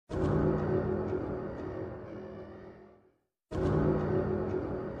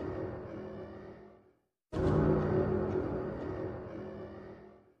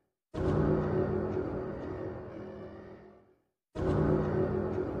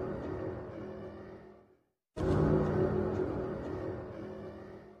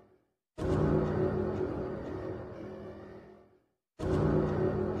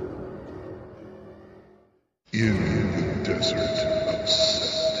In the desert of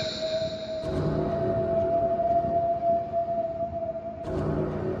Set.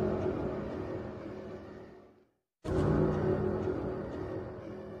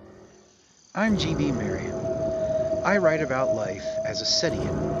 I'm G.B. Merriam. I write about life as a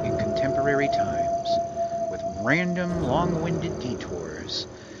Setian in contemporary times, with random, long-winded detours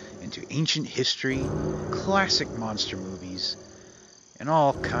into ancient history, classic monster movies, and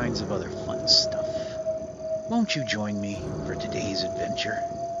all kinds of other fun stuff. Won't you join me for today's adventure?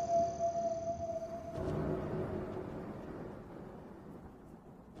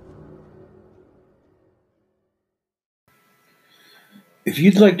 If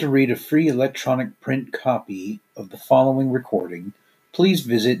you'd like to read a free electronic print copy of the following recording, please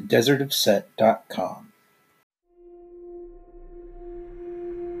visit desertofset.com.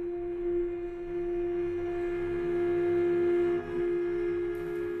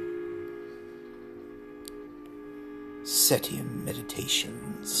 Setian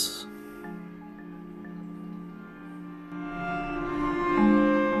Meditations.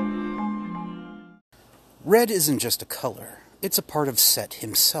 Red isn't just a color, it's a part of Set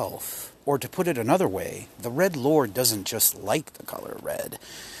himself. Or to put it another way, the Red Lord doesn't just like the color red.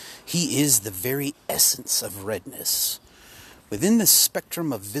 He is the very essence of redness. Within the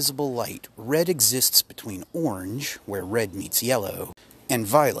spectrum of visible light, red exists between orange, where red meets yellow, and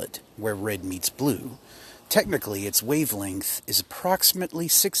violet, where red meets blue. Technically, its wavelength is approximately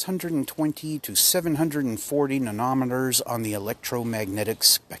 620 to 740 nanometers on the electromagnetic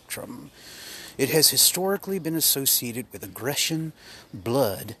spectrum. It has historically been associated with aggression,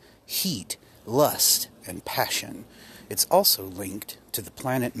 blood, heat, lust, and passion. It's also linked to the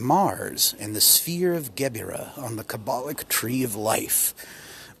planet Mars and the sphere of Gebira on the Kabbalic Tree of Life.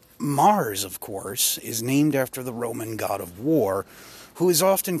 Mars, of course, is named after the Roman god of war, who is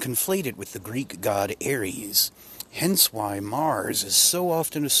often conflated with the Greek god Ares. Hence why Mars is so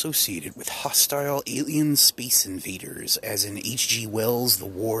often associated with hostile alien space invaders, as in H.G. Wells' The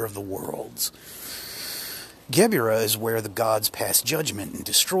War of the Worlds. Gebira is where the gods pass judgment and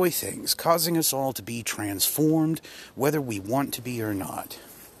destroy things, causing us all to be transformed, whether we want to be or not.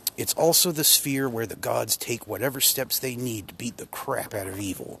 It's also the sphere where the gods take whatever steps they need to beat the crap out of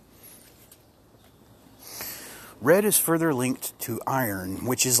evil. Red is further linked to iron,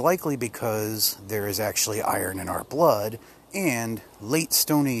 which is likely because there is actually iron in our blood, and late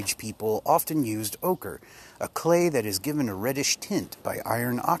Stone Age people often used ochre, a clay that is given a reddish tint by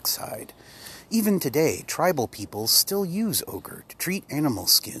iron oxide. Even today, tribal peoples still use ochre to treat animal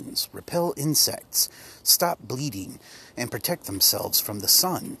skins, repel insects, stop bleeding, and protect themselves from the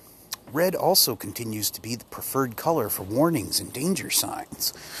sun. Red also continues to be the preferred color for warnings and danger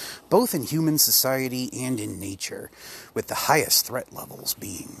signs, both in human society and in nature, with the highest threat levels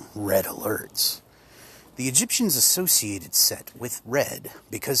being red alerts. The Egyptians associated Set with red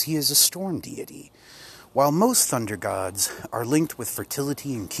because he is a storm deity. While most thunder gods are linked with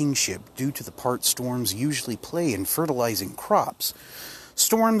fertility and kingship due to the part storms usually play in fertilizing crops,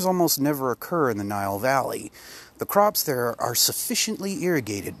 storms almost never occur in the Nile Valley. The crops there are sufficiently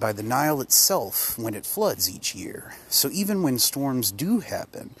irrigated by the Nile itself when it floods each year, so even when storms do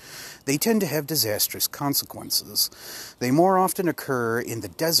happen, they tend to have disastrous consequences. They more often occur in the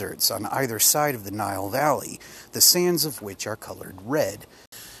deserts on either side of the Nile Valley, the sands of which are colored red,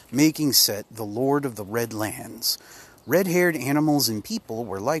 making Set the Lord of the Red Lands. Red-haired animals and people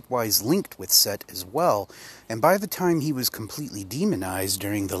were likewise linked with Set as well, and by the time he was completely demonized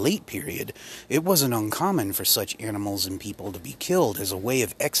during the late period, it wasn't uncommon for such animals and people to be killed as a way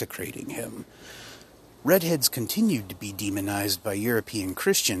of execrating him. Redheads continued to be demonized by European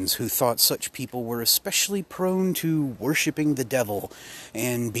Christians who thought such people were especially prone to worshipping the devil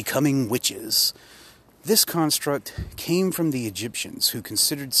and becoming witches. This construct came from the Egyptians, who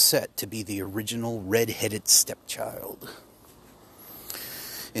considered Set to be the original red-headed stepchild.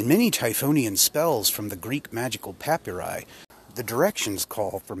 In many Typhonian spells from the Greek magical papyri, the directions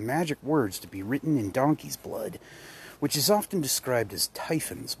call for magic words to be written in donkey's blood, which is often described as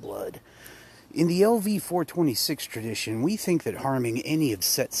Typhon's blood. In the LV-426 tradition, we think that harming any of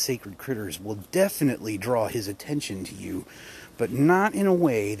Set's sacred critters will definitely draw his attention to you, but not in a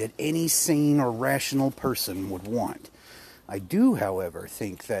way that any sane or rational person would want. I do, however,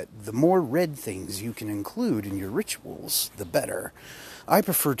 think that the more red things you can include in your rituals, the better. I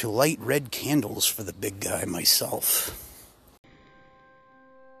prefer to light red candles for the big guy myself.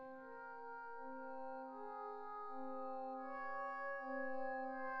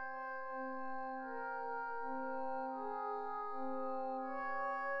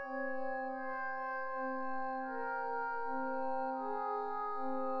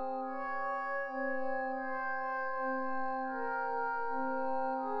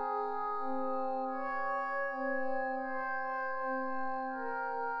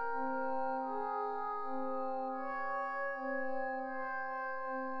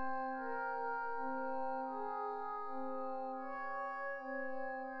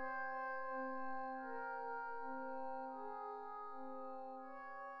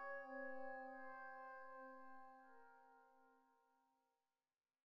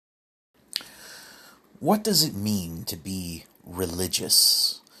 What does it mean to be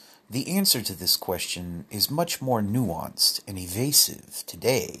religious? The answer to this question is much more nuanced and evasive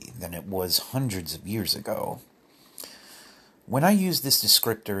today than it was hundreds of years ago. When I use this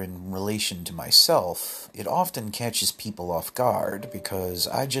descriptor in relation to myself, it often catches people off guard because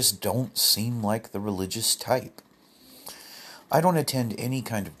I just don't seem like the religious type. I don't attend any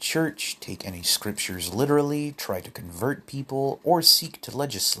kind of church, take any scriptures literally, try to convert people, or seek to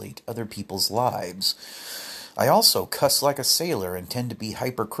legislate other people's lives. I also cuss like a sailor and tend to be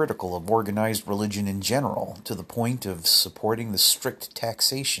hypercritical of organized religion in general, to the point of supporting the strict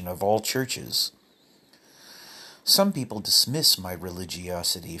taxation of all churches. Some people dismiss my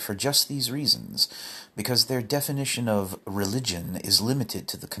religiosity for just these reasons, because their definition of religion is limited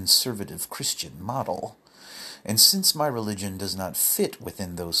to the conservative Christian model. And since my religion does not fit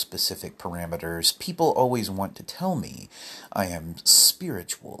within those specific parameters, people always want to tell me I am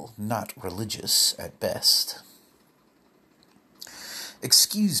spiritual, not religious at best.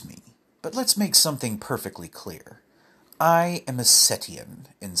 Excuse me, but let's make something perfectly clear. I am a Setian,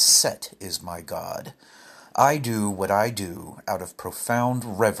 and Set is my god. I do what I do out of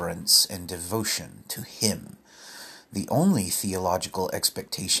profound reverence and devotion to him. The only theological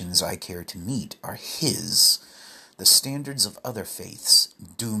expectations I care to meet are his. The standards of other faiths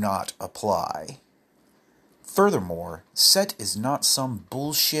do not apply. Furthermore, Set is not some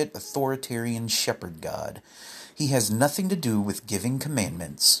bullshit authoritarian shepherd god. He has nothing to do with giving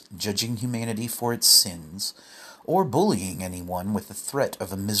commandments, judging humanity for its sins, or bullying anyone with the threat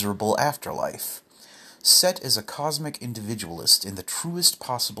of a miserable afterlife. Set is a cosmic individualist in the truest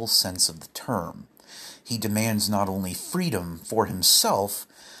possible sense of the term. He demands not only freedom for himself,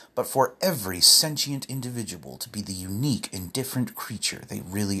 but for every sentient individual to be the unique and different creature they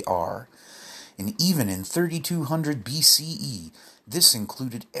really are. And even in 3200 BCE, this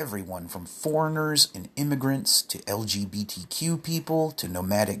included everyone from foreigners and immigrants to LGBTQ people to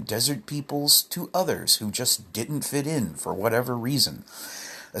nomadic desert peoples to others who just didn't fit in for whatever reason,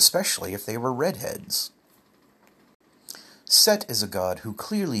 especially if they were redheads. Set is a god who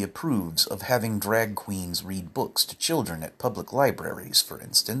clearly approves of having drag queens read books to children at public libraries, for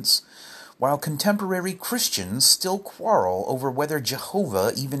instance, while contemporary Christians still quarrel over whether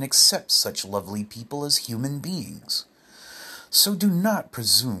Jehovah even accepts such lovely people as human beings. So do not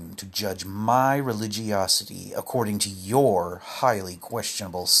presume to judge my religiosity according to your highly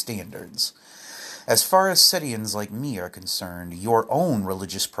questionable standards. As far as Setians like me are concerned, your own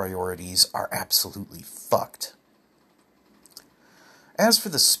religious priorities are absolutely fucked. As for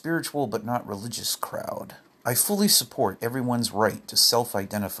the spiritual but not religious crowd, I fully support everyone's right to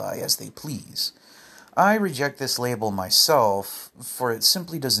self-identify as they please. I reject this label myself, for it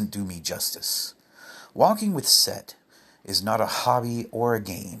simply doesn't do me justice. Walking with Set is not a hobby or a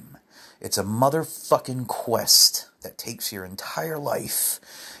game. It's a motherfucking quest that takes your entire life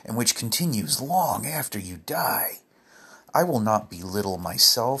and which continues long after you die. I will not belittle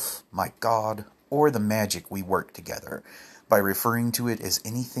myself, my God, or the magic we work together by referring to it as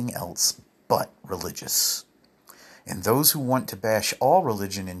anything else but religious. And those who want to bash all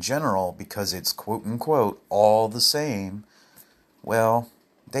religion in general because it's quote-unquote all the same, well,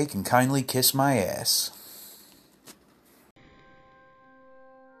 they can kindly kiss my ass.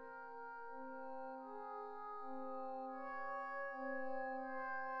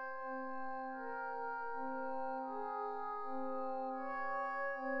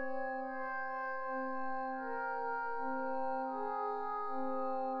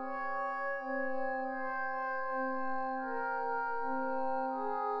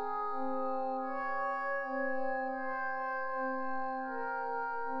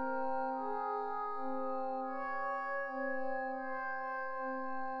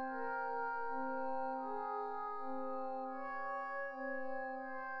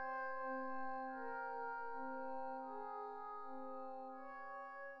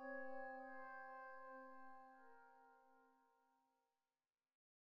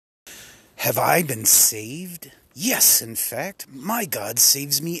 Have I been saved? Yes, in fact, my God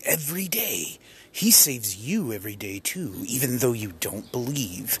saves me every day. He saves you every day too, even though you don't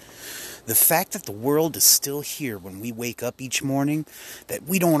believe. The fact that the world is still here when we wake up each morning, that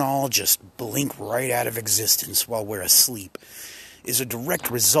we don't all just blink right out of existence while we're asleep, is a direct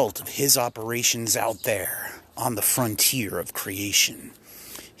result of his operations out there, on the frontier of creation.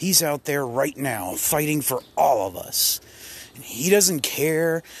 He's out there right now, fighting for all of us. And he doesn't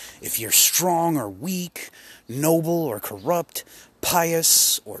care if you're strong or weak, noble or corrupt,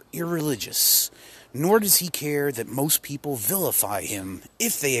 pious or irreligious. Nor does he care that most people vilify him,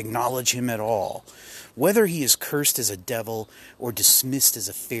 if they acknowledge him at all. Whether he is cursed as a devil or dismissed as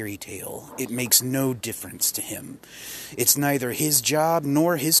a fairy tale, it makes no difference to him. It's neither his job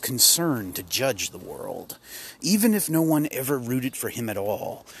nor his concern to judge the world. Even if no one ever rooted for him at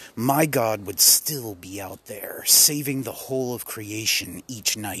all, my God would still be out there, saving the whole of creation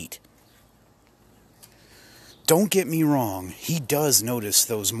each night. Don't get me wrong, he does notice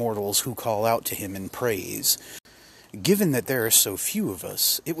those mortals who call out to him in praise. Given that there are so few of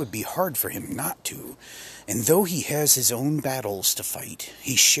us, it would be hard for him not to. And though he has his own battles to fight,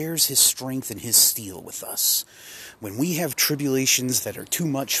 he shares his strength and his steel with us. When we have tribulations that are too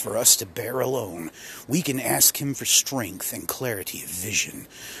much for us to bear alone, we can ask him for strength and clarity of vision.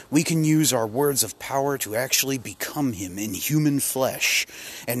 We can use our words of power to actually become him in human flesh,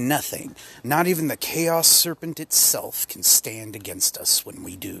 and nothing, not even the chaos serpent itself, can stand against us when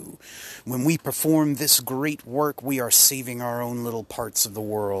we do. When we perform this great work, we are saving our own little parts of the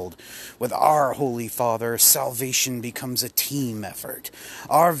world. With our Holy Father, salvation becomes a team effort.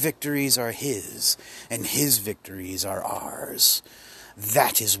 Our victories are his, and his victories are ours.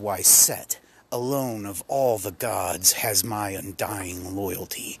 That is why Set, alone of all the gods, has my undying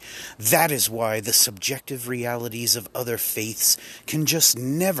loyalty. That is why the subjective realities of other faiths can just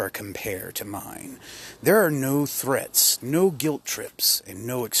never compare to mine. There are no threats, no guilt trips, and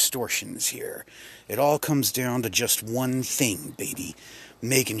no extortions here. It all comes down to just one thing, baby.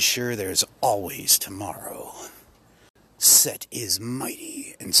 Making sure there's always tomorrow. Set is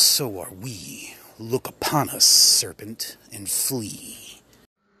mighty, and so are we. Look upon us, serpent, and flee.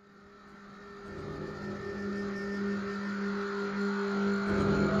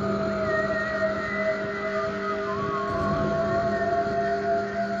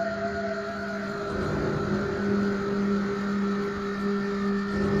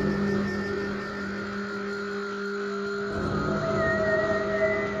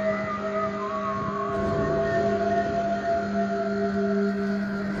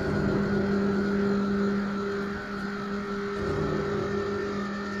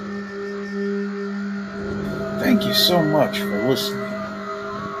 Thank you so much for listening.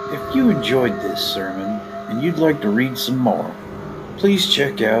 If you enjoyed this sermon and you'd like to read some more, please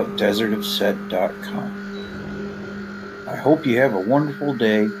check out desertofset.com. I hope you have a wonderful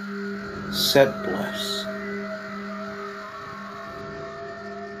day. Set bless.